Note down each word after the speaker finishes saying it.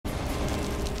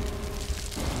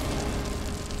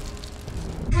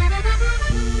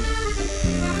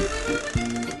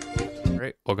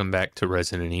Welcome back to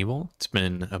Resident Evil. It's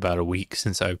been about a week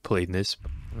since I've played this.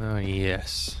 Oh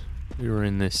yes, we were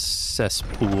in this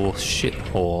cesspool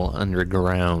shithole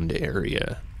underground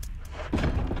area.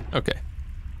 Okay.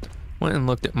 Went and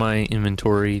looked at my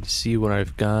inventory to see what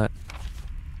I've got.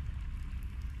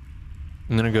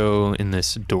 I'm gonna go in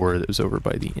this door that was over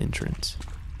by the entrance.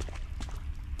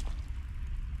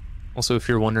 Also, if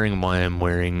you're wondering why I'm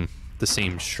wearing the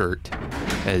same shirt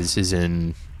as is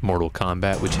in Mortal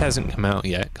Kombat, which hasn't come out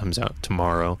yet, comes out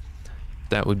tomorrow,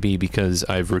 that would be because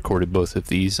I've recorded both of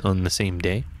these on the same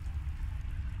day.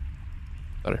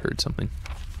 Thought I heard something.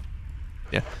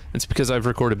 Yeah, it's because I've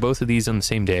recorded both of these on the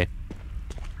same day.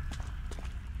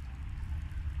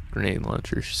 Grenade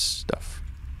launcher stuff.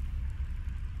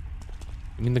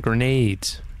 I mean the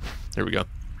grenades. There we go.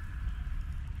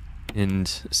 And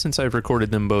since I've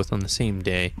recorded them both on the same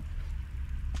day,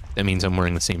 that means I'm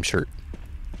wearing the same shirt.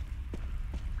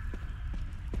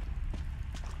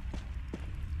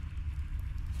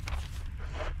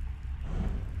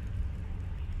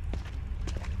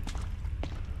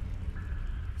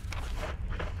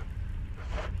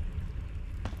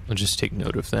 I'll just take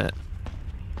note of that.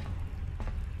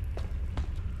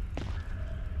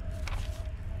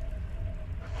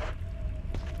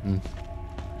 There's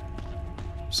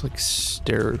like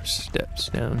stair steps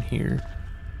down here.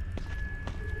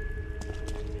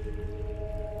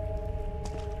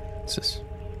 What's this?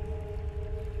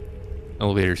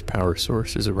 Elevator's power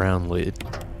source is a round lid.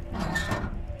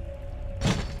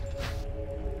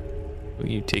 Will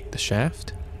you take the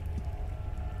shaft?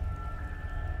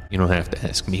 You don't have to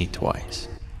ask me twice.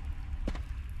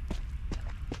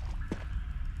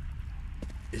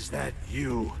 Is that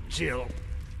you, Jill?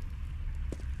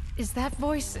 Is that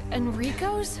voice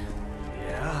Enrico's?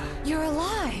 Yeah? You're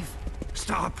alive!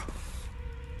 Stop!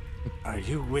 Are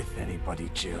you with anybody,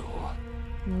 Jill?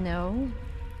 No,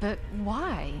 but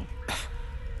why?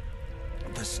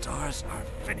 The stars are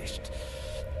finished.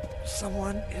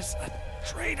 Someone is a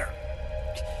traitor.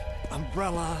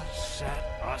 Umbrella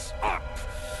set us up.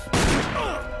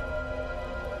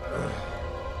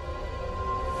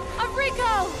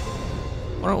 Enrico!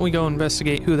 Why don't we go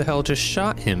investigate who the hell just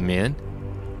shot him, man?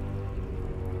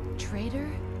 Traitor?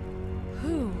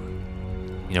 Who?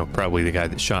 You know, probably the guy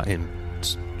that shot him.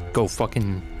 Just go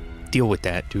fucking deal with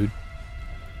that, dude.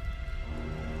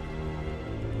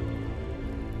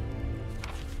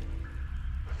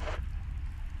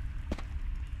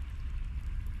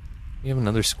 You have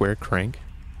another square crank?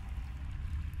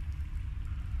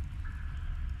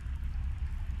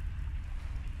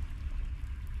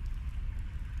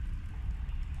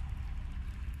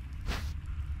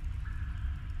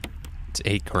 It's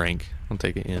a crank. I'll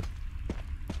take it in.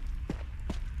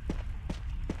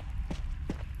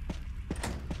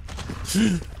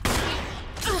 And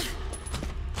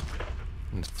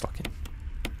fucking.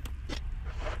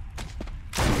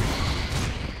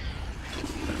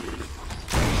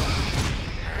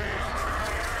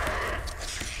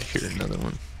 I hear another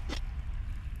one.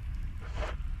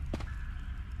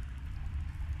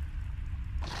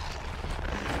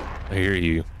 I hear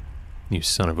you, you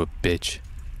son of a bitch.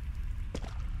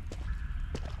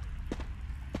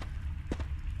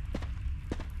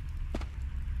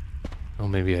 Oh,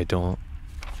 maybe I don't.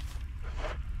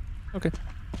 Okay.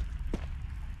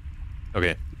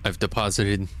 Okay, I've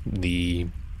deposited the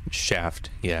shaft,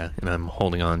 yeah, and I'm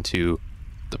holding on to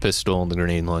the pistol, the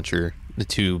grenade launcher, the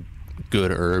two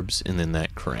good herbs, and then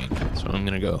that crank. So I'm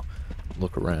gonna go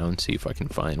look around, see if I can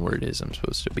find where it is I'm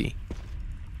supposed to be.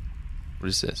 What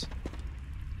is this?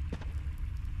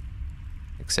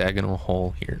 Hexagonal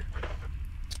hole here.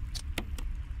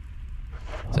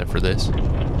 Is that for this?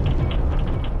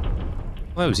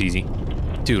 Well, that was easy.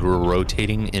 Dude, we're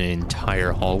rotating an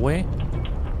entire hallway?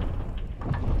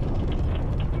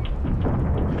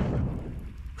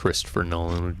 Christopher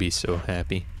Nolan would be so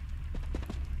happy.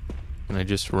 Can I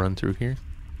just run through here?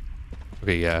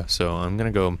 Okay, yeah, so I'm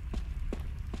gonna go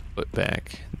put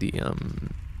back the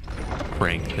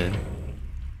crank then.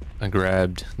 I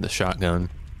grabbed the shotgun,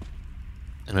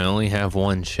 and I only have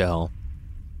one shell,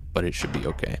 but it should be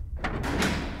okay.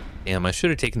 Damn, I should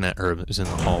have taken that herb that was in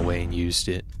the hallway and used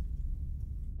it.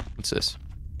 What's this?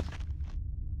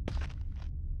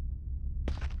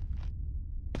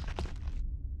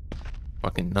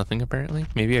 Fucking nothing, apparently.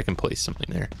 Maybe I can place something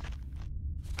there.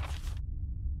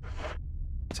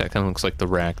 So that kind of looks like the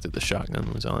rack that the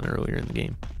shotgun was on earlier in the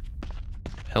game.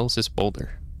 The hell's this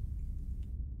boulder?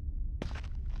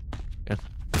 Yeah.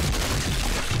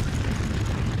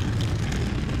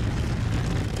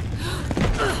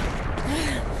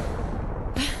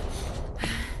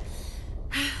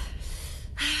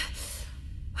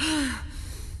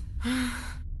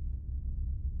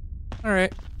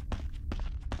 Alright.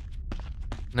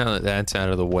 Now that that's out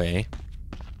of the way.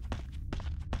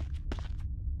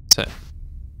 What's that?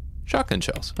 Shotgun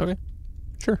shells. Okay.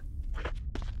 Sure. Is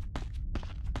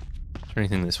there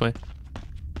anything this way?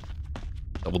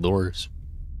 Double doors.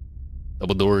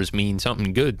 Double doors mean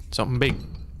something good. Something big.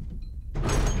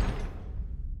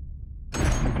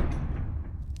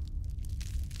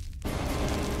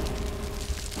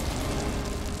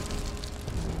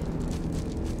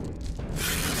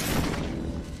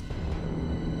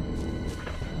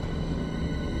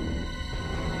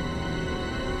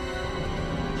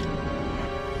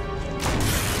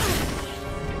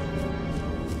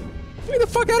 Get the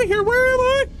fuck out of here! Where am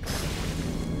I?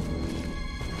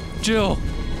 Jill.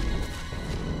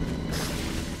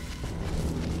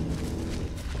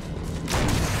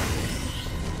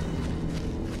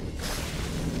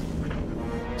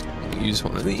 Use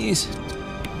one of these.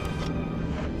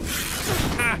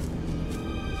 Ah.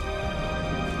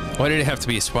 Why did it have to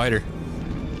be a spider?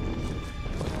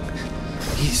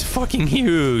 He's fucking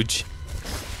huge.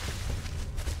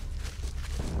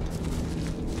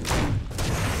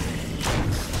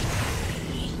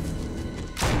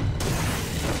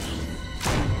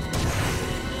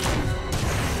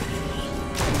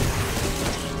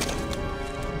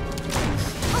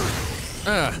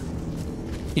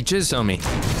 He jizzed on me.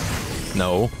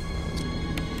 No.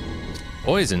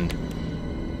 Poisoned.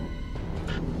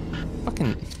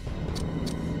 Fucking.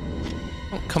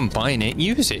 Don't combine it,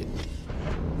 use it.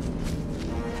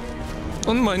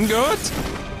 Oh my god!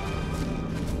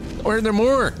 Or are there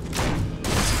more?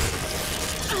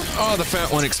 Oh, the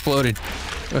fat one exploded.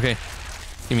 Okay.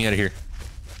 Get me out of here.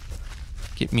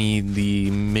 Get me the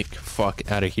Mick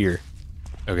fuck out of here.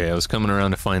 Okay, I was coming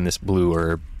around to find this blue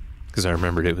herb because I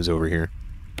remembered it was over here.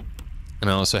 And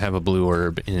I also have a blue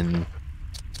herb in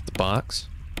the box,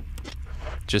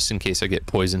 just in case I get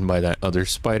poisoned by that other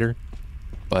spider.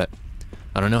 But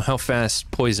I don't know how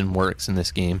fast poison works in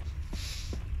this game,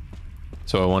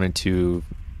 so I wanted to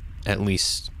at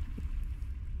least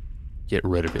get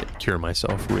rid of it, cure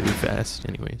myself really fast.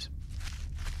 Anyways.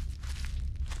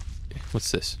 Okay,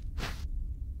 what's this?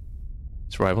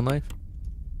 Survival knife?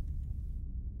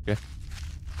 Okay.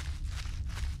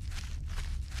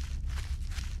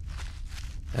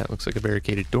 That looks like a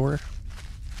barricaded door.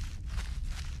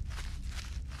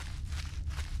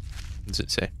 What does it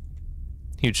say?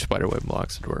 Huge spiderweb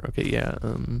blocks the door. Okay, yeah.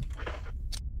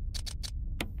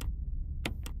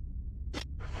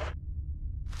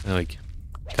 Like,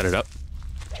 cut it up.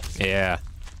 Yeah.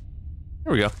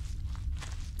 There we go.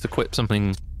 Let's equip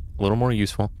something a little more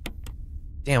useful.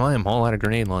 Damn, I am all out of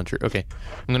grenade launcher. Okay,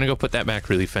 I'm gonna go put that back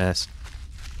really fast.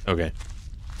 Okay.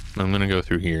 I'm gonna go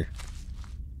through here.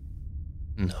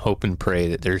 And hope and pray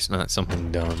that there's not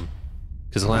something dumb.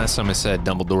 Because the last time I said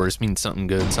double doors means something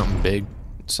good, something big,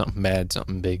 something bad,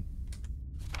 something big.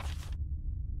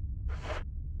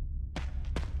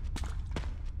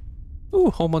 Ooh,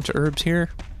 a whole bunch of herbs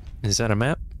here. Is that a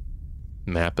map?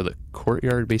 Map of the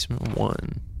courtyard basement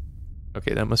 1.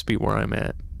 Okay, that must be where I'm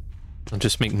at. I'll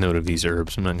just make note of these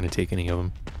herbs. I'm not going to take any of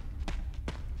them.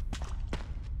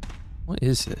 What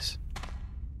is this?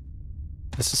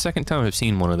 That's the second time I've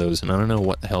seen one of those, and I don't know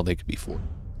what the hell they could be for.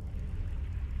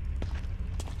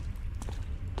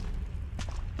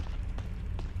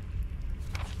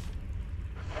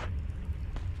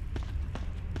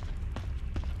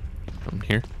 From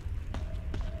here.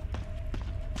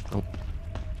 Oh.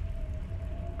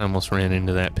 I almost ran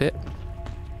into that pit.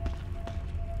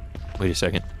 Wait a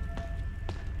second.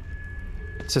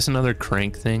 Is this another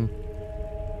crank thing?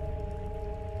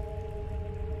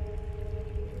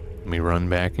 Let me run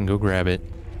back and go grab it.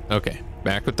 Okay,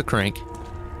 back with the crank.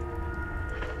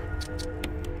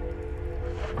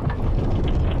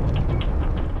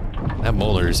 That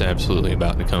boulder is absolutely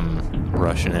about to come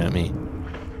rushing at me.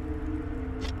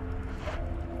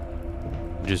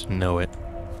 Just know it.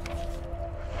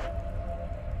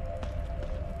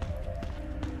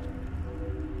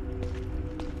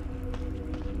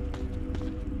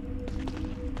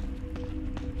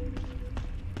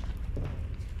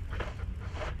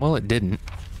 Well, it didn't.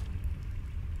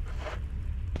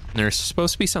 There's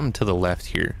supposed to be something to the left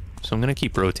here, so I'm gonna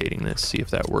keep rotating this, see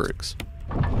if that works.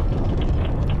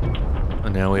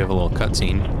 And now we have a little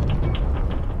cutscene.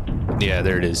 Yeah,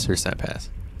 there it is. There's that path.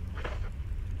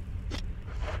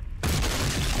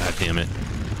 God damn it.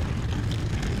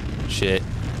 Shit.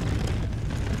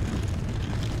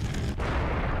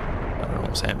 That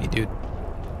almost had me, dude.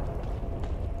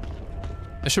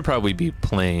 I should probably be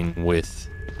playing with...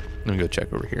 Let me go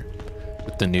check over here.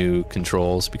 With the new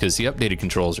controls, because the updated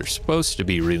controls are supposed to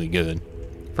be really good.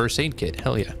 First aid kit,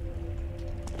 hell yeah.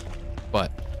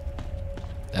 But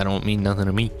That don't mean nothing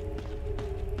to me.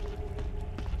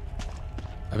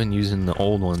 I've been using the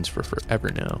old ones for forever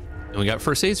now. And we got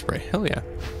first aid spray. Hell yeah.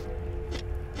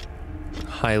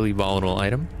 Highly volatile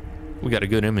item. We got a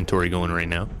good inventory going right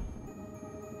now.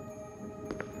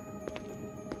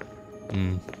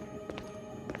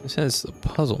 This has the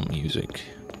puzzle music.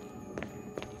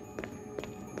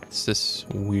 It's this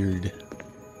weird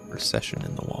recession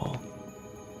in the wall.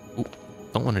 Ooh,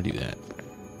 don't want to do that.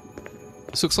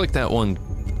 This looks like that one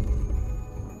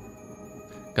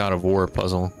God of War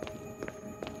puzzle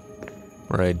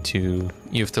where you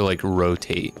have to like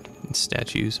rotate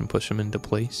statues and push them into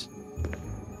place.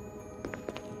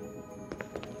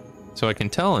 So I can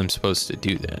tell I'm supposed to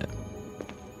do that.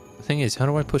 The thing is, how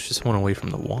do I push this one away from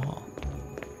the wall?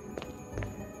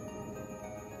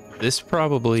 This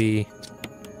probably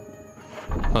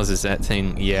causes that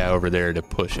thing, yeah, over there to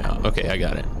push out. Okay, I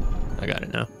got it. I got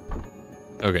it now.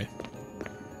 Okay.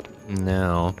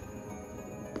 Now,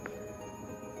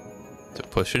 to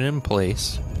push it in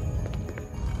place,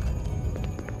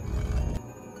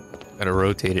 gotta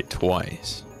rotate it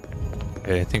twice.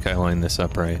 Okay, I think I lined this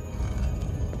up right.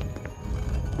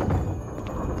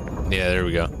 Yeah, there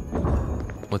we go.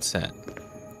 What's that?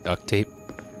 Duct tape?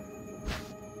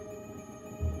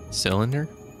 Cylinder?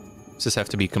 Does this have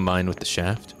to be combined with the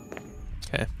shaft?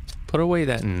 Okay. Put away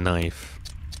that knife.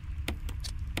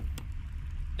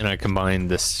 And I combined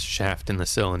this shaft and the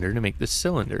cylinder to make the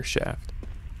cylinder shaft.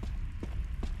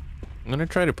 I'm gonna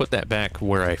try to put that back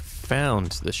where I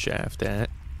found the shaft at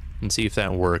and see if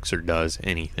that works or does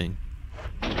anything.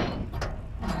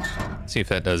 See if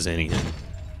that does anything.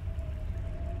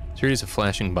 Series of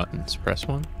flashing buttons. Press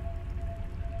one.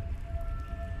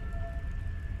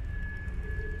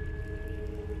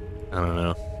 I don't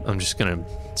know. I'm just gonna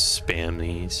spam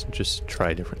these. Just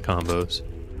try different combos.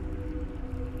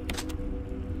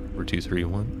 4, 2, 3,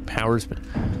 1. Powers.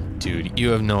 Dude, you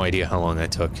have no idea how long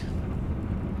that took.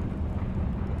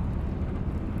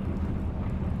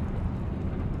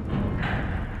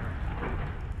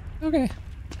 Okay.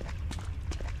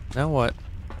 Now what?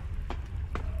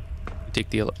 Take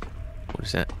the yellow. What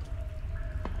is that?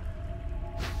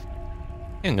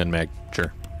 Handgun mag.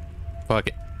 Sure. Fuck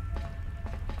it.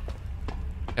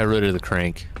 Got rid of the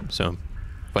crank, so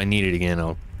if I need it again,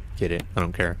 I'll get it. I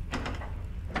don't care.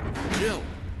 Jill!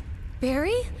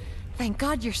 Barry? Thank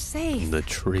God you're safe. The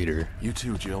traitor. You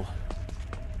too, Jill.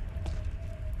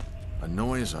 A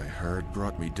noise I heard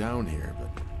brought me down here,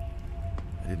 but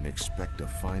I didn't expect to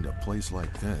find a place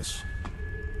like this.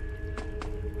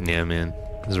 Yeah, man.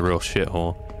 This is a real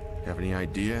shithole. Have any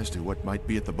idea as to what might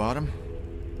be at the bottom?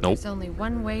 Nope. There's only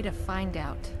one way to find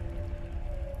out.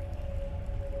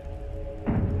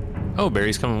 Oh,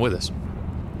 Barry's coming with us.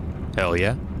 Hell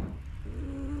yeah.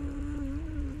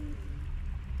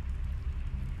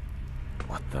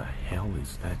 What the hell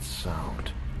is that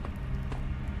sound?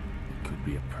 It could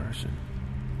be a person.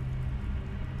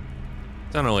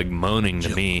 Sounded like moaning to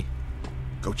Jill, me.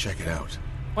 Go check it out.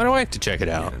 Why do I have to check it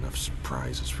out? Had enough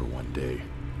surprises for one day.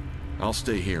 I'll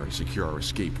stay here and secure our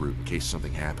escape route in case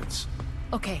something happens.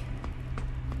 Okay.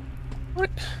 What?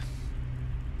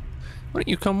 Why don't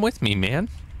you come with me, man?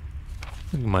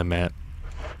 Look at my map.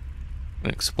 I'm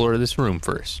gonna explore this room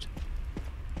first.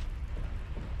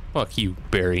 Fuck you,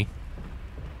 Barry.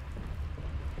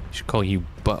 I should call you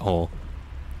Butthole.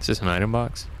 Is this an item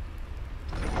box?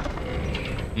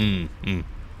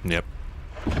 Yep.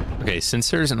 Okay, since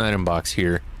there's an item box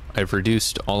here, I've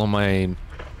reduced all of my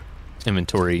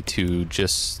inventory to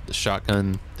just the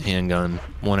shotgun, the handgun,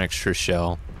 one extra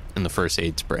shell, and the first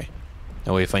aid spray.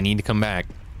 That way if I need to come back,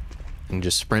 I can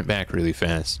just sprint back really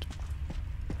fast.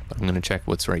 But I'm gonna check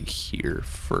what's right here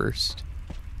first.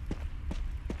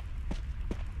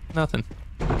 Nothing.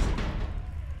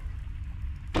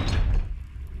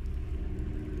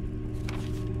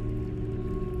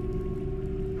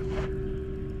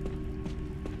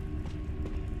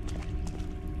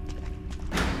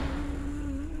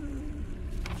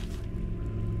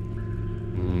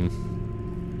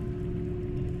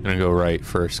 I'm gonna go right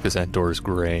first because that door's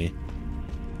gray.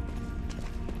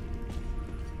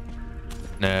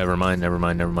 Never mind.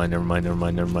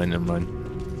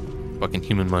 Fucking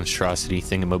human monstrosity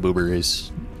thingamaboober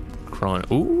is crawling.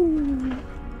 Ooh.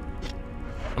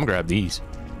 I'm gonna grab these.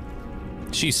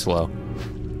 She's slow.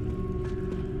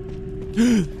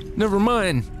 Never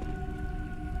mind.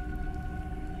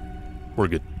 We're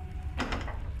good.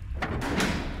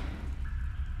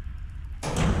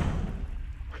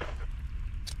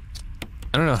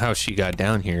 I don't know how she got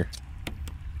down here.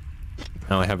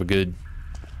 Now I have a good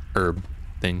herb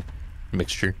thing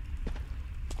mixture.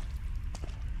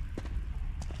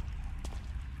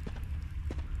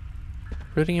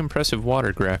 Pretty impressive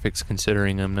water graphics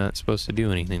considering I'm not supposed to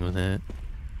do anything with that.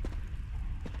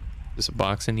 Is this a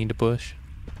box I need to push?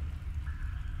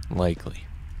 Likely.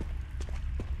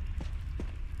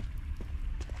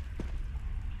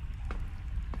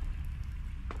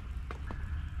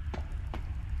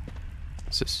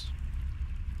 What's this?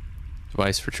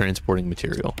 Device for transporting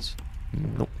materials.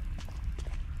 Nope.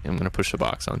 I'm gonna push the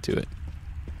box onto it.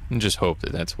 And just hope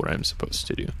that that's what I'm supposed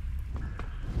to do.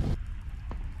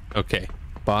 Okay.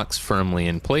 Box firmly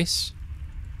in place.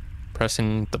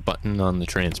 Pressing the button on the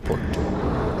transport.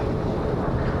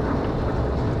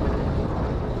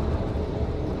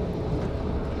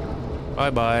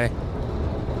 Bye-bye.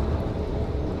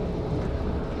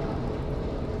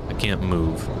 I can't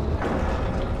move.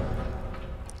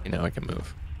 Okay, now I can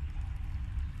move.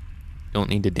 Don't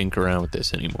need to dink around with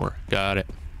this anymore. Got it.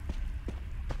 Is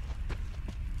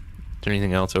there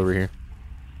anything else over here?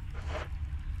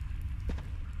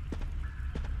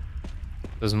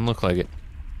 Doesn't look like it.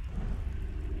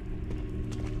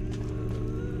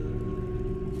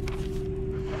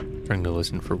 Trying to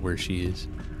listen for where she is.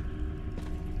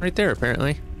 Right there,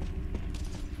 apparently.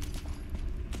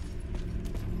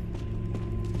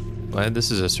 Glad this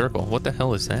is a circle. What the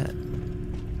hell is that?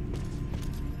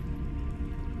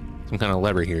 Some kind of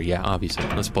lever here. Yeah, obviously.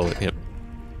 Let's pull it. Yep.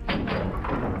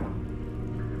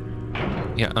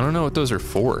 Yeah, I don't know what those are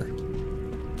for.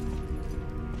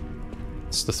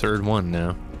 It's the third one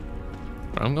now.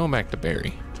 But I'm going back to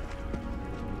Barry.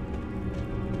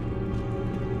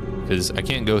 Because I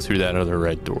can't go through that other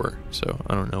red door, so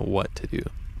I don't know what to do.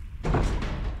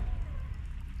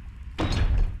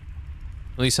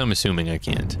 At least I'm assuming I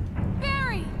can't.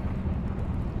 Barry!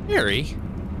 Barry?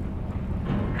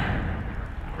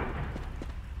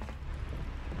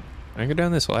 Can I go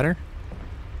down this ladder?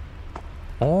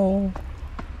 Oh.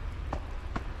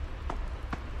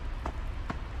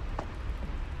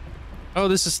 Oh,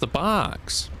 this is the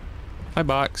box. Hi,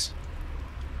 box.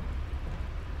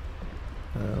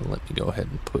 Let me go ahead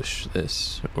and push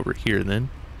this over here then.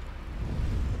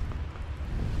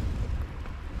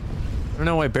 I don't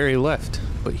know why Barry left,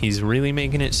 but he's really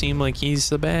making it seem like he's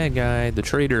the bad guy, the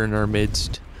traitor in our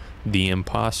midst, the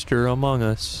imposter among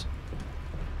us.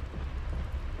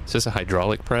 Is this a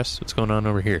hydraulic press? What's going on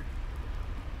over here?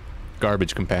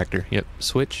 Garbage compactor. Yep.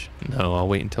 Switch? No, I'll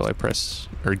wait until I press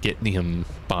or get the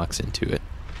box into it.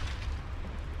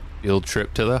 Field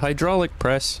trip to the hydraulic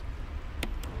press.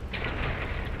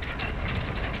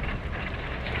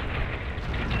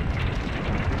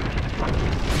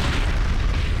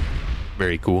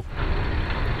 Very cool.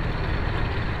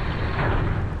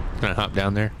 Can I hop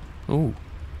down there? Ooh,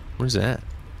 where's that?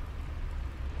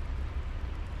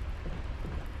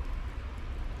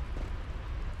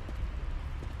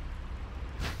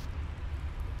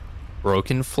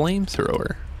 Broken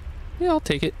flamethrower. Yeah, I'll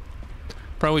take it.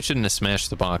 Probably shouldn't have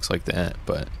smashed the box like that,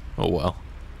 but oh well.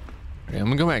 Okay, I'm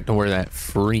gonna go back to where that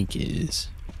freak is.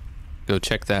 Go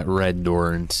check that red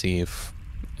door and see if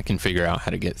I can figure out how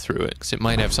to get through it, because it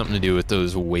might have something to do with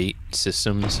those weight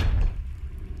systems.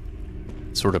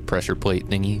 Sort of pressure plate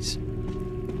thingies.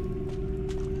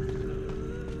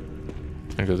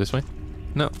 Can I go this way?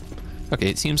 No. Okay,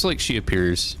 it seems like she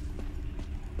appears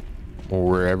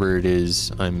wherever it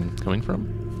is I'm coming from.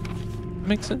 That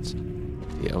makes sense?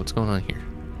 Yeah, what's going on here?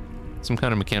 Some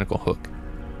kind of mechanical hook.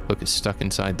 Hook is stuck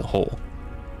inside the hole.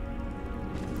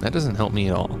 That doesn't help me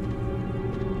at all.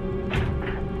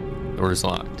 Door's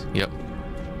locked. Yep.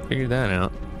 Figured that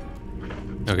out.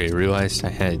 Okay, realized I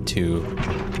had to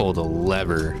pull the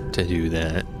lever to do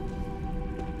that.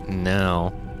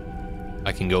 Now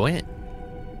I can go in.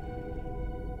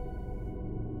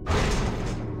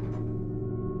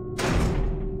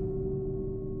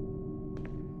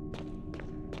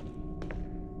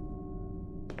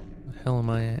 What the hell am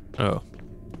I at? Oh.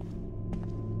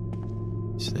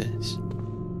 What's this?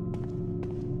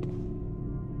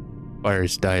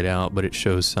 Fire's died out, but it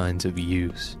shows signs of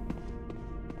use.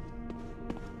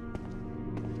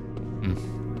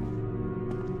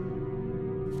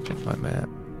 Check my map.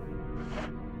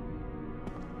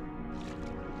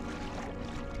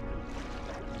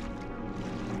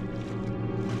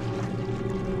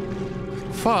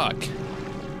 Fuck!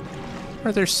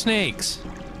 Are there snakes?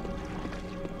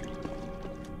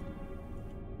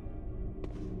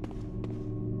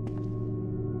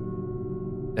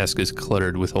 Desk is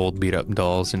cluttered with old beat-up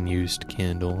dolls and used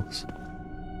candles.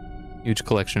 Huge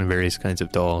collection of various kinds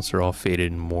of dolls are all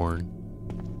faded and worn.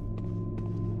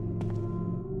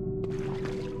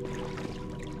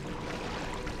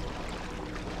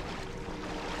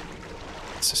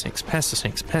 Past the snakes, past the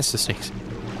snakes, past the snakes.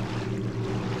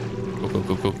 Go, go,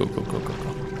 go, go, go, go, go, go,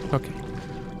 go. Okay.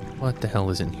 What the hell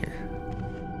is in here?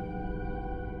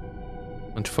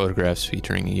 Bunch of photographs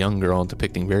featuring a young girl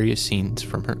depicting various scenes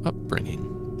from her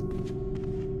upbringing.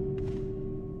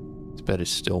 This bed is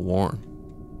still warm.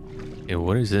 Okay,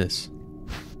 what is this?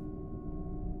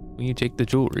 Will you take the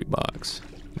jewelry box?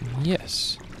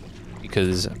 Yes.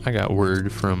 Because I got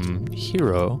word from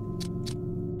Hero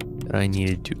that I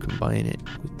needed to combine it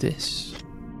with this.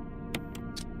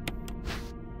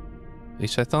 At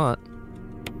least I thought.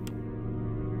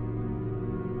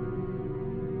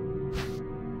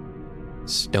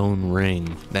 Stone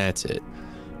ring. That's it.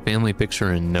 Family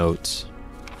picture and notes.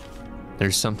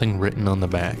 There's something written on the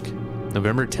back.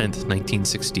 November 10th,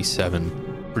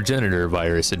 1967. Progenitor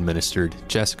virus administered.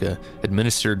 Jessica.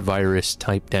 Administered virus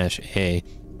type-A.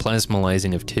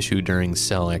 Plasmalizing of tissue during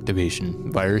cell activation.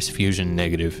 Virus fusion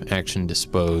negative. Action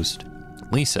disposed.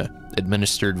 Lisa.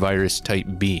 Administered virus type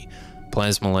B.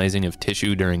 Plasmalizing of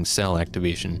tissue during cell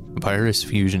activation. Virus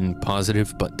fusion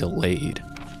positive but delayed.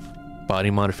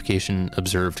 Body modification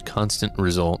observed constant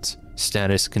results.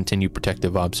 Status continue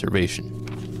protective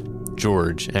observation.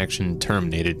 George. Action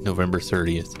terminated November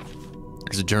 30th.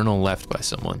 There's a journal left by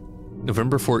someone.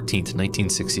 November 14th,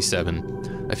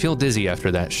 1967. I feel dizzy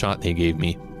after that shot they gave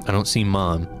me. I don't see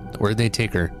Mom. Where'd they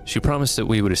take her? She promised that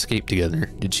we would escape together.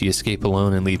 Did she escape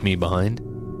alone and leave me behind?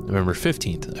 November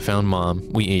 15th. I found Mom.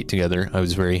 We ate together. I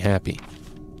was very happy.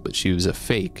 But she was a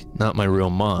fake, not my real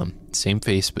mom. Same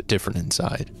face but different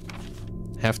inside.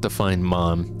 Have to find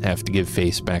Mom. Have to give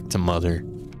face back to Mother.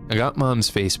 I got Mom's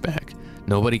face back.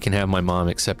 Nobody can have my mom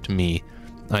except me.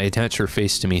 I attach her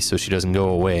face to me so she doesn't go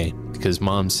away, because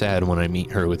Mom's sad when I meet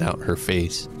her without her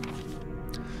face.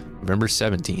 November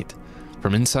 17th.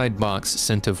 From inside box,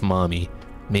 scent of mommy.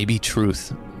 Maybe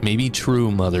truth. Maybe true,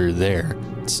 Mother, there.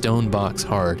 Stone box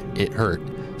hard. It hurt.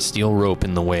 Steel rope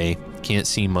in the way. Can't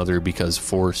see Mother because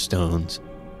 4 stones.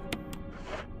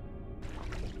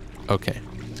 Okay.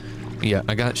 Yeah,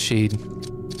 I got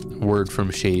word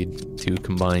from Shade to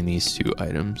combine these 2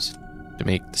 items to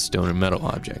make the stone and metal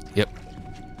object. Yep.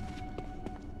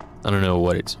 I don't know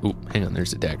what it's... Ooh, hang on,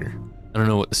 there's a dagger. I don't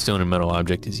know what the stone and metal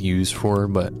object is used for,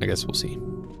 but I guess we'll see.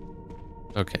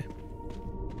 Okay.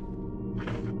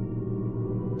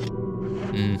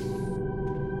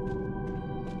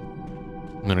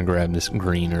 I'm gonna grab this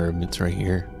green herb, it's right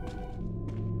here.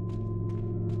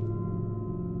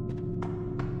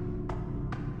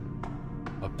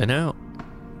 Up and out.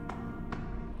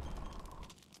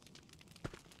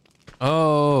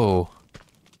 Oh!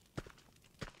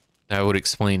 That would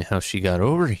explain how she got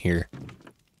over here.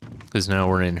 Because now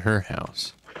we're in her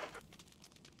house.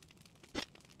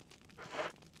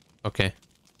 Okay.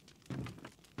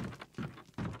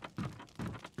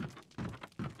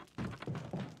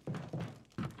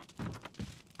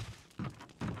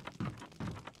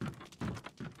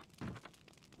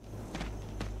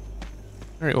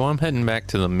 Alright, well, I'm heading back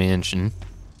to the mansion.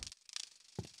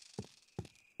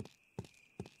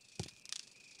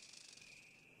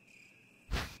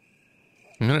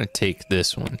 I'm gonna take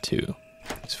this one too.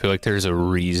 I just feel like there's a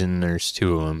reason there's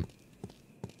 2 of them.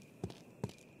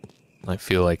 I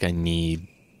feel like I need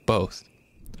both.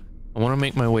 I want to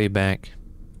make my way back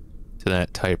to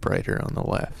that typewriter on the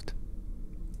left.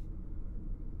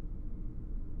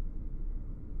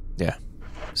 Yeah,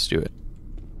 let's do it.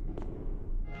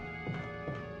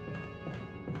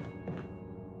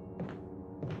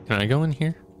 Can I go in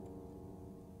here?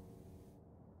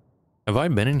 Have I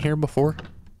been in here before?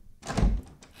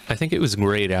 I think it was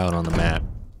grayed out on the map.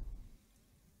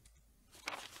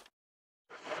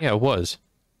 Yeah, it was.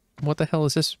 What the hell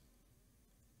is this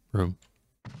room?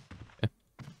 Okay.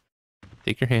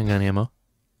 Take your handgun ammo.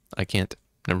 I can't.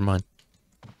 Never mind.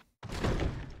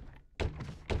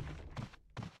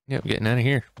 Yep, getting out of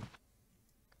here.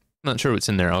 Not sure what's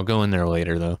in there. I'll go in there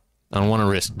later, though. I don't want to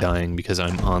risk dying because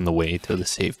I'm on the way to the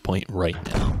save point right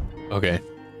now. Okay.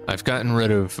 I've gotten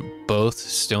rid of both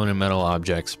stone and metal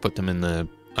objects, put them in the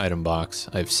item box.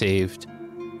 I've saved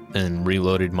and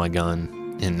reloaded my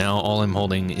gun, and now all I'm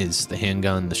holding is the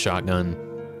handgun, the shotgun,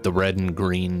 the red and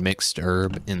green mixed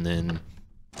herb, and then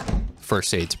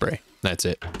first aid spray. That's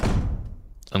it.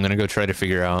 I'm gonna go try to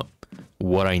figure out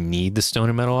what I need the stone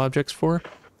and metal objects for,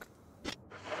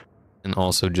 and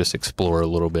also just explore a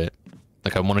little bit.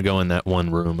 Like, I want to go in that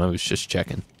one room. I was just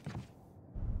checking.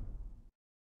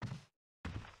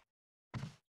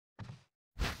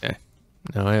 Okay.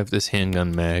 Now I have this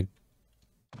handgun mag.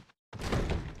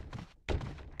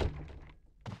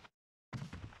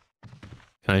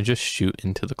 Can I just shoot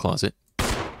into the closet?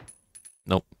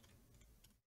 Nope.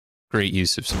 Great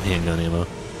use of some handgun ammo.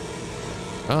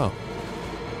 Oh.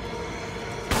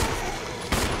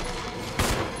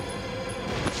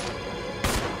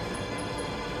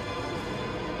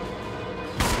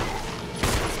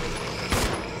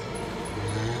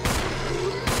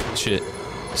 shit.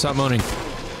 Stop moaning.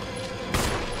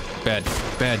 Bad.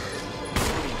 Bad.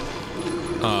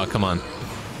 Oh, come on.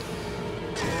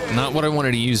 Not what I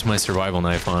wanted to use my survival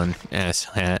knife on, ass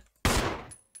hat.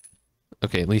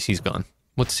 Okay, at least he's gone.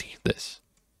 What's this?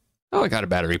 Oh, I got a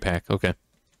battery pack. Okay.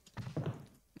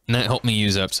 And that helped me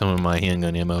use up some of my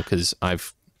handgun ammo, because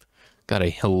I've got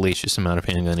a hellacious amount of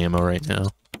handgun ammo right now.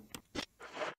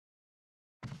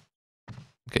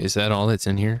 Okay, is that all that's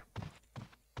in here?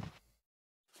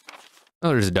 Oh,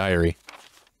 there's a diary.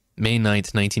 May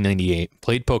 9th, 1998.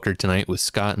 Played poker tonight with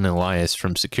Scott and Elias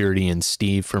from security and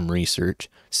Steve from research.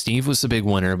 Steve was the big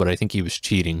winner, but I think he was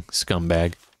cheating.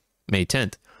 Scumbag. May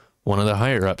 10th. One of the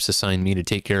higher-ups assigned me to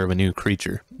take care of a new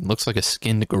creature. It looks like a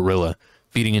skinned gorilla.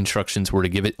 Feeding instructions were to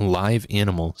give it live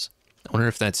animals. I wonder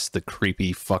if that's the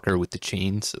creepy fucker with the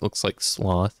chains. It looks like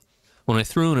Sloth. When I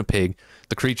threw in a pig,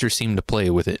 the creature seemed to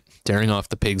play with it, tearing off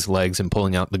the pig's legs and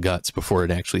pulling out the guts before it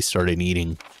actually started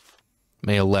eating.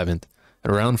 May 11th.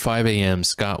 At around 5 a.m.,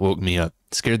 Scott woke me up.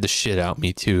 Scared the shit out of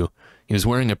me, too. He was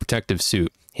wearing a protective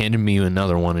suit, handed me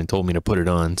another one and told me to put it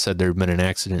on, said there had been an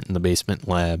accident in the basement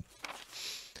lab.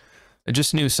 I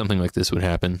just knew something like this would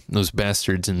happen. Those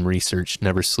bastards in research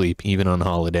never sleep, even on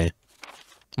holiday.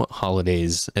 What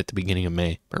holidays at the beginning of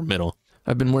May, or middle?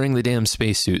 I've been wearing the damn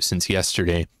spacesuit since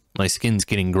yesterday. My skin's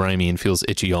getting grimy and feels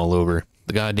itchy all over.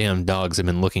 The goddamn dogs have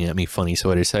been looking at me funny, so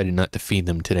I decided not to feed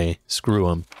them today. Screw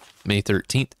them. May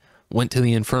 13th. Went to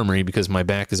the infirmary because my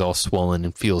back is all swollen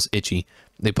and feels itchy.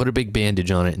 They put a big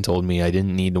bandage on it and told me I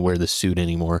didn't need to wear the suit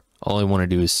anymore. All I want to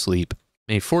do is sleep.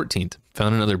 May 14th.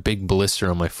 Found another big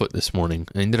blister on my foot this morning.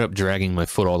 I ended up dragging my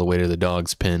foot all the way to the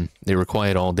dog's pen. They were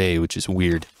quiet all day, which is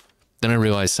weird. Then I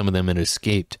realized some of them had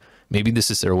escaped. Maybe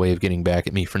this is their way of getting back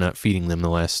at me for not feeding them the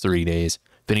last 3 days.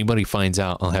 If anybody finds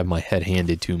out, I'll have my head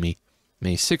handed to me.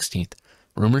 May 16th.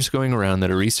 Rumors going around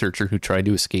that a researcher who tried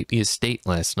to escape the estate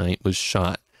last night was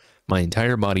shot. My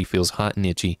entire body feels hot and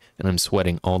itchy, and I'm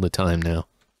sweating all the time now.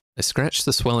 I scratched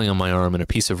the swelling on my arm and a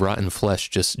piece of rotten flesh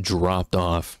just dropped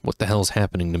off. What the hell's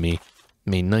happening to me?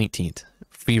 May 19th.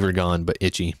 Fever gone, but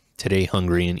itchy. Today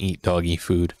hungry and eat doggy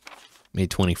food. May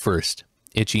 21st.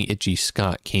 Itchy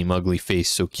Scott came ugly face,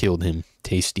 so killed him.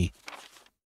 Tasty.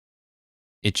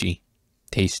 Itchy.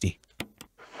 Tasty.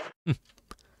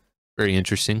 Very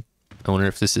interesting. I wonder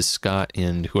if this is Scott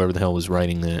and whoever the hell was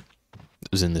writing that.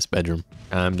 It was in this bedroom.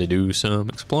 Time to do some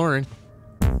exploring.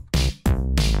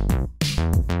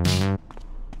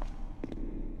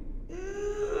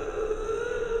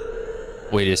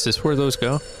 Wait, is this where those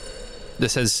go?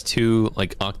 This has two,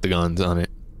 like, octagons on it.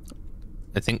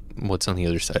 I think what's on the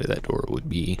other side of that door would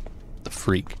be the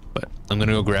freak, but I'm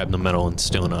gonna go grab the metal and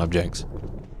stone objects.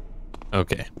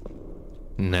 Okay.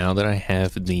 Now that I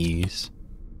have these,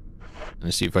 I'm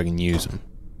gonna see if I can use them.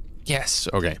 Yes!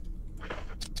 Okay.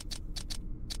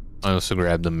 I also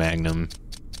grabbed the Magnum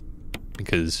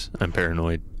because I'm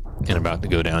paranoid and about to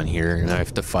go down here and I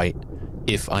have to fight,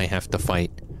 if I have to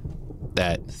fight,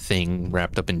 that thing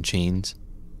wrapped up in chains.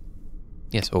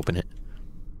 Yes, open it.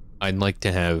 I'd like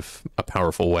to have a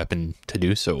powerful weapon to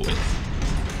do so with.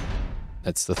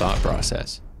 That's the thought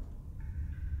process.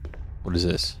 What is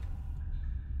this?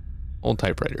 Old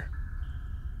typewriter.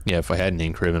 Yeah, if I had an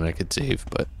ink ribbon I could save,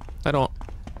 but I don't.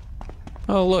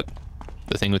 Oh, look.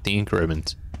 The thing with the ink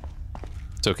ribbons.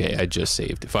 It's okay, I just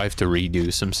saved. If I have to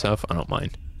redo some stuff, I don't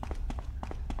mind.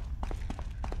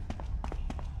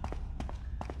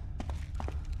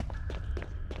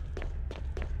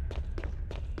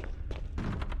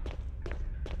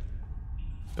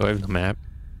 Do I have the map?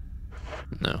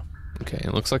 No. Okay,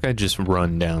 it looks like I just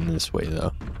run down this way,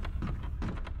 though.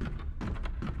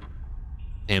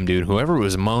 Damn, dude, whoever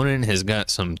was moaning has got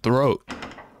some throat.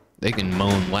 They can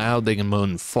moan loud, they can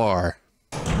moan far.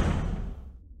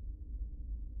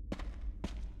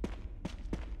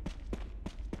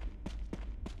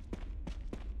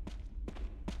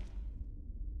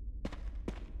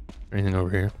 Anything over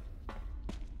here?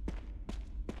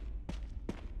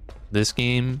 This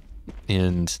game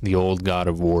and the old God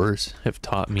of Wars have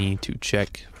taught me to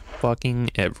check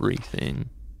fucking everything.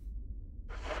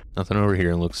 Nothing over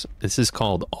here. Looks. This is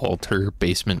called Altar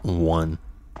Basement 1.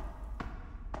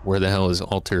 Where the hell is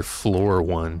Altar Floor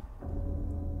 1?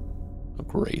 Oh,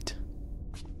 great.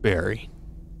 Barry.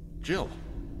 Jill,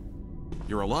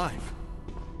 you're alive.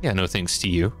 Yeah, no thanks to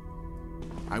you.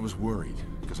 I was worried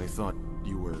because I thought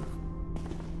you were...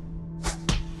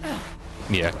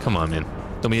 Yeah, come on, man.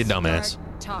 Don't be a dumbass.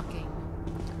 Start talking.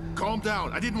 Calm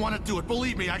down. I didn't want to do it.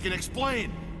 Believe me, I can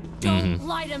explain. Don't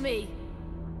lie to me.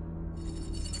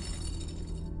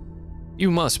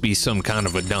 You must be some kind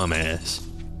of a dumbass.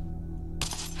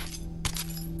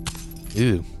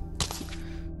 Ew.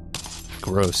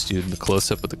 gross, dude. The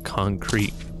close-up with the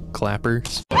concrete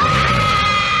clappers.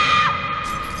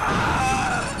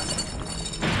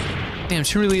 Damn,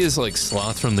 she really is like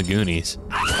Sloth from the Goonies.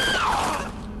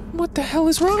 What the hell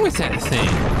is wrong with that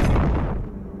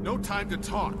thing? No time to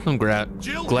talk. I'm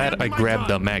Jill, glad give me I my grabbed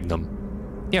the gun.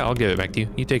 Magnum. Yeah, I'll give it back to you.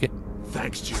 You take it.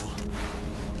 Thanks, Jill.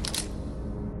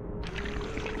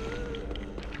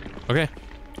 Okay.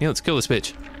 Yeah, let's kill this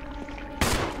bitch.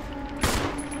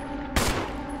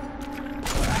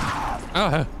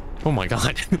 Oh my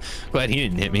god. Glad he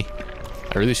didn't hit me.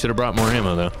 I really should have brought more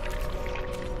ammo, though.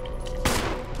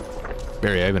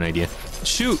 Barry, I have an idea.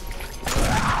 Shoot!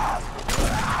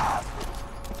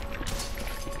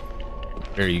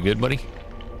 Barry, you good, buddy?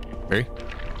 Barry?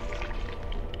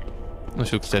 Oh,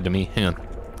 she looks dead to me. Hang on.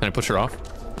 Can I push her off?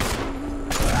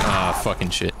 Ah, fucking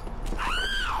shit.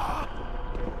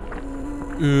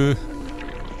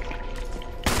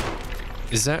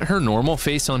 Is that her normal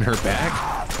face on her back?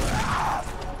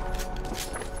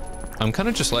 I'm kind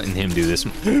of just letting him do this.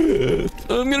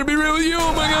 I'm gonna be real with you,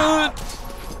 oh my god!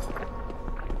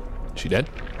 She dead?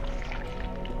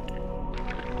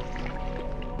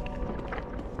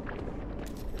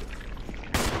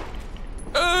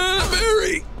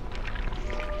 Barry!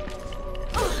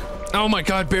 Oh my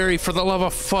god, Barry, for the love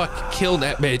of fuck, kill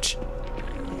that bitch.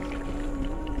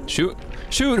 Shoot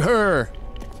her!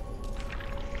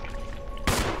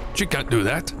 She can't do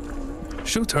that.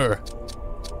 Shoot her.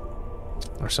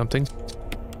 Or something.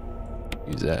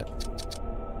 Use that.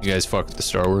 You guys fuck with the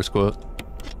Star Wars quote?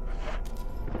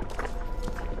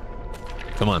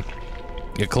 Come on.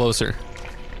 Get closer.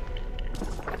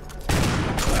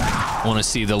 I want to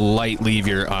see the light leave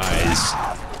your eyes.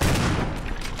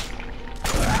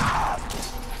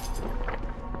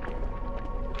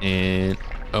 And...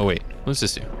 oh wait, what's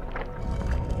this do?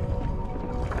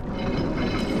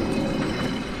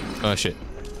 Oh shit.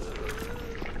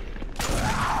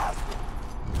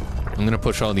 I'm gonna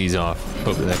push all these off.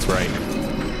 Hope that's right.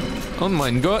 Oh my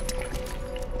god.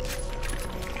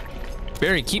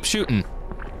 Barry, keep shooting.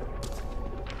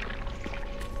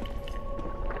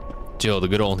 Jill, the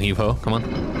good old heave-ho. Come on.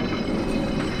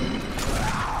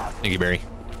 Thank you, Barry.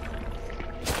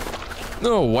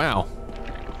 Oh, wow.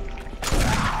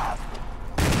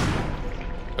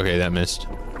 Okay, that missed.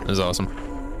 That was awesome.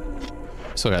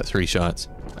 Still got 3 shots.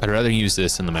 I'd rather use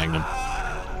this than the Magnum.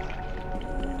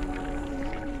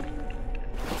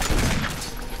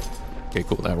 Okay,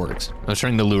 cool, that works. I was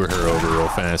trying to lure her over real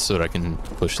fast so that I can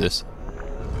push this.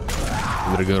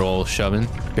 Give it a good old shoving.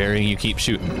 Barry, you keep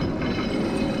shooting.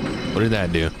 What did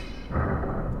that do?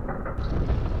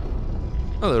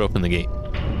 Oh, that opened the gate.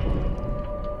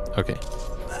 Okay.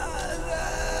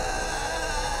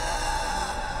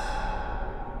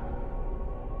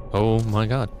 Oh my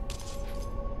god.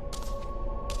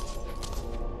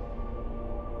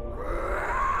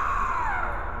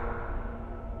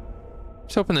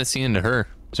 Just hoping that's the end of her.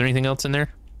 Is there anything else in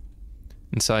there?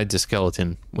 Inside's a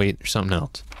skeleton. Wait, there's something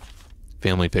else.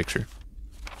 Family picture.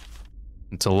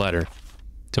 It's a letter.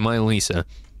 To my Lisa.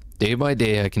 Day by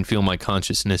day I can feel my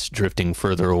consciousness drifting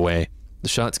further away. The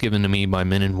shots given to me by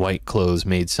men in white clothes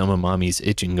made some of Mommy's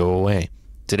itching go away.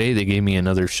 Today they gave me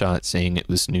another shot saying it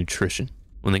was nutrition.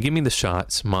 When they give me the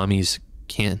shots, Mommies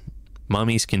can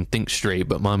think straight,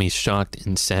 but Mommy's shocked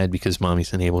and sad because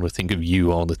Mommy's unable to think of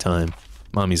you all the time.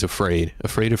 Mommy's afraid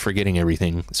of forgetting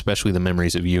everything, especially the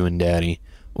memories of you and Daddy,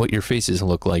 what your faces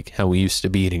look like, how we used to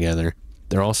be together.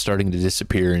 They're all starting to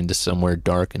disappear into somewhere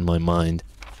dark in my mind.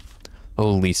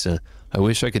 Oh, Lisa, I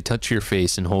wish I could touch your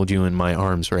face and hold you in my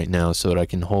arms right now so that I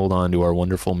can hold on to our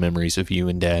wonderful memories of you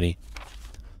and Daddy.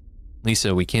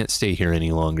 Lisa, we can't stay here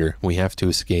any longer. We have to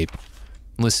escape.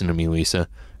 Listen to me, Lisa.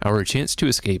 Our chance to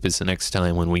escape is the next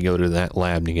time when we go to that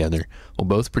lab together. We'll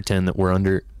both pretend that we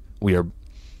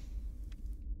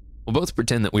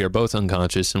are both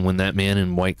unconscious, and when that man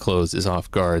in white clothes is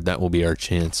off guard, that will be our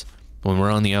chance. When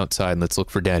we're on the outside, let's look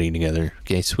for Daddy together.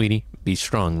 Okay, sweetie? Be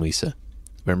strong, Lisa.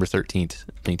 November 13th,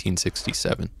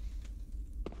 1967.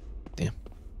 Damn.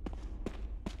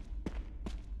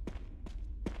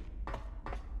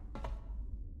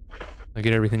 I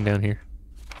get everything down here?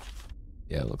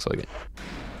 Yeah, it looks like it.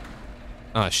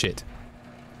 Ah, shit.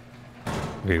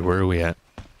 Okay, where are we at?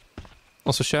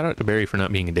 Also, shout out to Barry for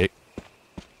not being a dick.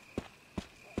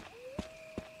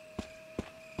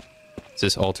 Is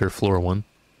this altar floor 1?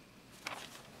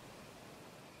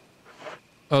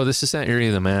 Oh, this is that area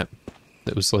of the map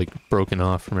that was like broken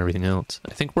off from everything else.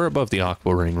 I think we're above the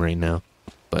Aqua Ring right now,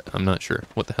 but I'm not sure.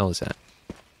 What the hell is that?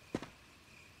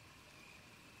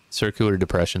 Circular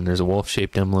depression. There's a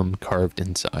wolf-shaped emblem carved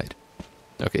inside.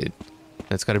 Okay,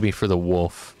 that's got to be for the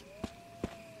wolf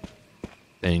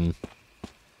thing.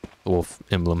 The wolf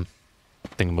emblem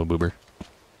thingamaboober.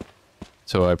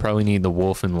 So I probably need the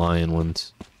wolf and lion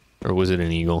ones. Or was it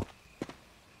an eagle?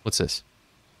 What's this?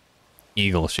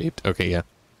 Eagle shaped. Okay, yeah.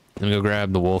 I'm gonna go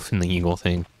grab the wolf and the eagle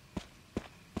thing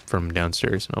from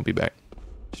downstairs, and I'll be back.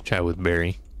 Just chat with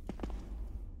Barry.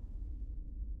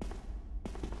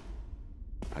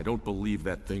 I don't believe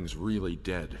that thing's really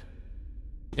dead.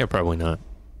 Yeah, probably not.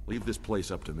 Leave this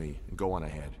place up to me and go on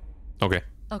ahead. Okay.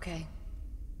 Okay.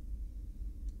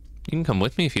 You can come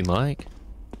with me if you'd like.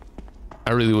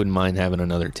 I really wouldn't mind having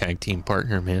another tag team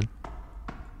partner, man.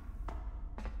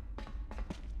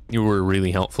 You were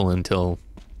really helpful until,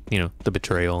 you know, the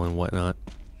betrayal and whatnot.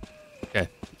 Okay,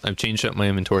 I've changed up my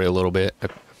inventory a little bit. I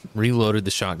reloaded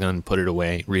the shotgun, put it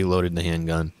away, reloaded the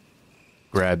handgun,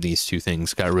 grabbed these two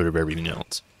things, got rid of everything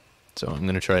else. So I'm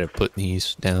going to try to put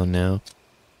these down now.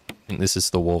 I think this is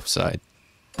the wolf side.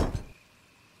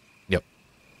 Yep.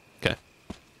 Okay.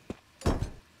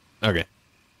 Okay.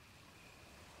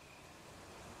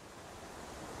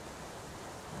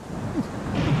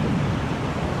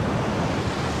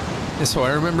 So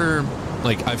I remember,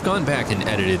 like, I've gone back and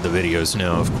edited the videos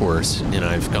now, of course, and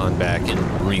I've gone back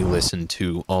and re-listened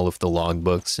to all of the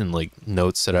logbooks and, like,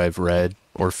 notes that I've read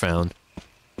or found.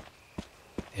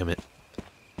 Damn it.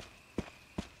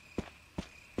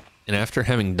 And after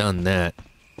having done that,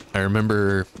 I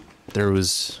remember there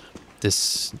was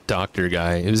this doctor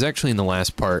guy. It was actually in the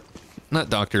last part.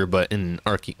 Not doctor, but not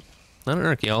an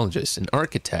archaeologist, an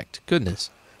architect,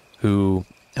 goodness, who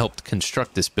helped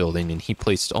construct this building, and he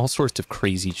placed all sorts of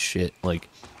crazy shit, like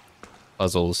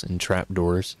puzzles and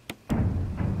trapdoors,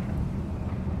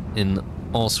 and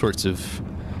all sorts of,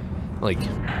 like,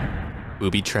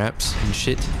 booby traps and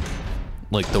shit,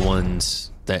 like the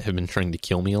ones that have been trying to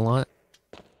kill me a lot.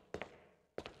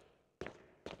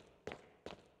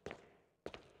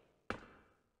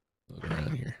 Look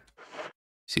around here.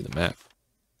 See the map.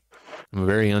 I'm a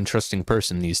very untrusting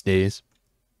person these days.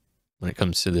 When it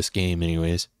comes to this game,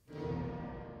 anyways.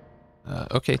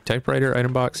 Okay, typewriter,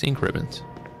 item box, ink ribbons.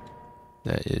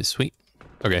 That is sweet.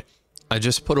 Okay, I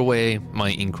just put away my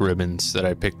ink ribbons that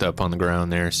I picked up on the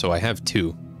ground there, so I have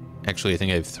 2. Actually, I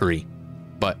think I have 3.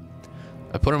 But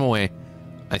I put them away.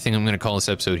 I think I'm going to call this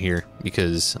episode here,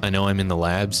 because I know I'm in the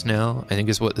labs now, I think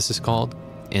is what this is called.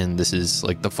 And this is,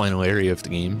 like, the final area of the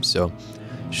game, so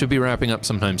should be wrapping up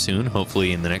sometime soon,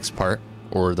 hopefully in the next part,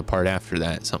 or the part after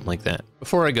that, something like that.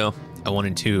 Before I go, I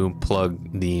wanted to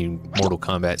plug the Mortal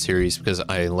Kombat series because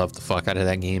I love the fuck out of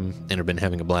that game and have been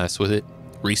having a blast with it.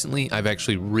 Recently, I've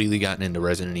actually really gotten into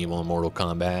Resident Evil and Mortal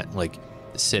Kombat, like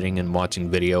sitting and watching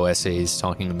video essays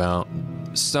talking about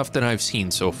stuff that I've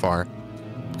seen so far,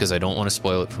 because I don't want to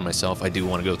spoil it for myself. I do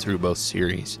want to go through both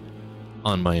series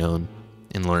on my own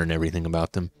and learn everything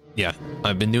about them. Yeah,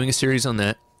 I've been doing a series on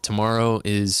that. Tomorrow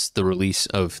is the release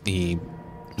of the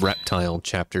Reptile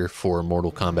chapter for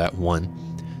Mortal Kombat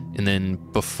 1. And then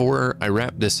before I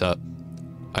wrap this up,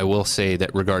 I will say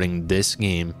that regarding this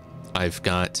game, I've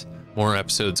got more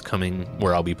episodes coming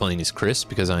where I'll be playing as Chris,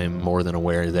 because I am more than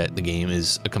aware that the game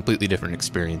is a completely different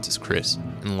experience as Chris.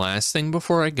 And last thing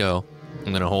before I go,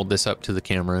 I'm going to hold this up to the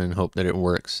camera and hope that it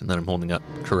works and that I'm holding up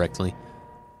correctly.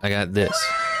 I got this.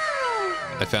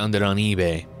 I found it on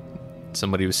eBay.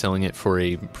 Somebody was selling it for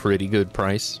a pretty good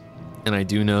price. And I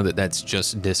do know that that's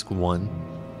just disc 1.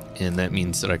 And that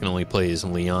means that I can only play as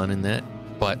Leon in that.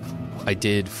 But I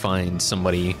did find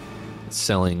somebody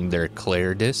selling their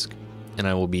Claire disc, and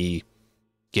I will be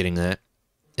getting that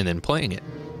and then playing it.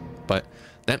 But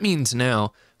that means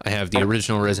now I have the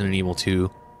original Resident Evil 2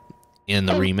 and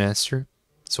the remaster,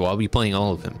 so I'll be playing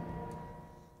all of them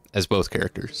as both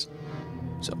characters.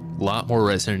 So a lot more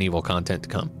Resident Evil content to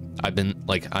come.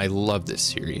 I love this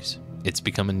series. It's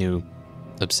become a new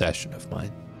obsession of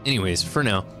mine. Anyways, for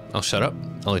now, I'll shut up.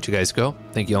 I'll let you guys go.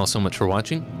 Thank you all so much for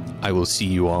watching. I will see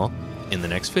you all in the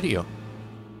next video.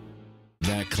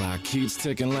 That clock keeps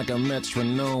ticking like a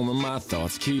metronome, and my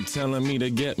thoughts keep telling me to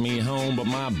get me home, but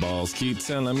my balls keep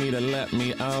telling me to let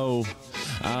me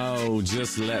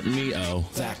just let me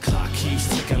That clock keeps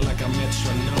ticking like a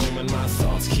metronome, and my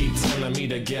thoughts keep telling me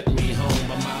to get me home,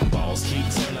 but my balls keep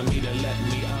telling me to let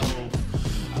me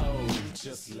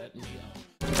just let me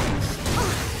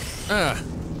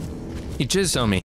He jizzed on me.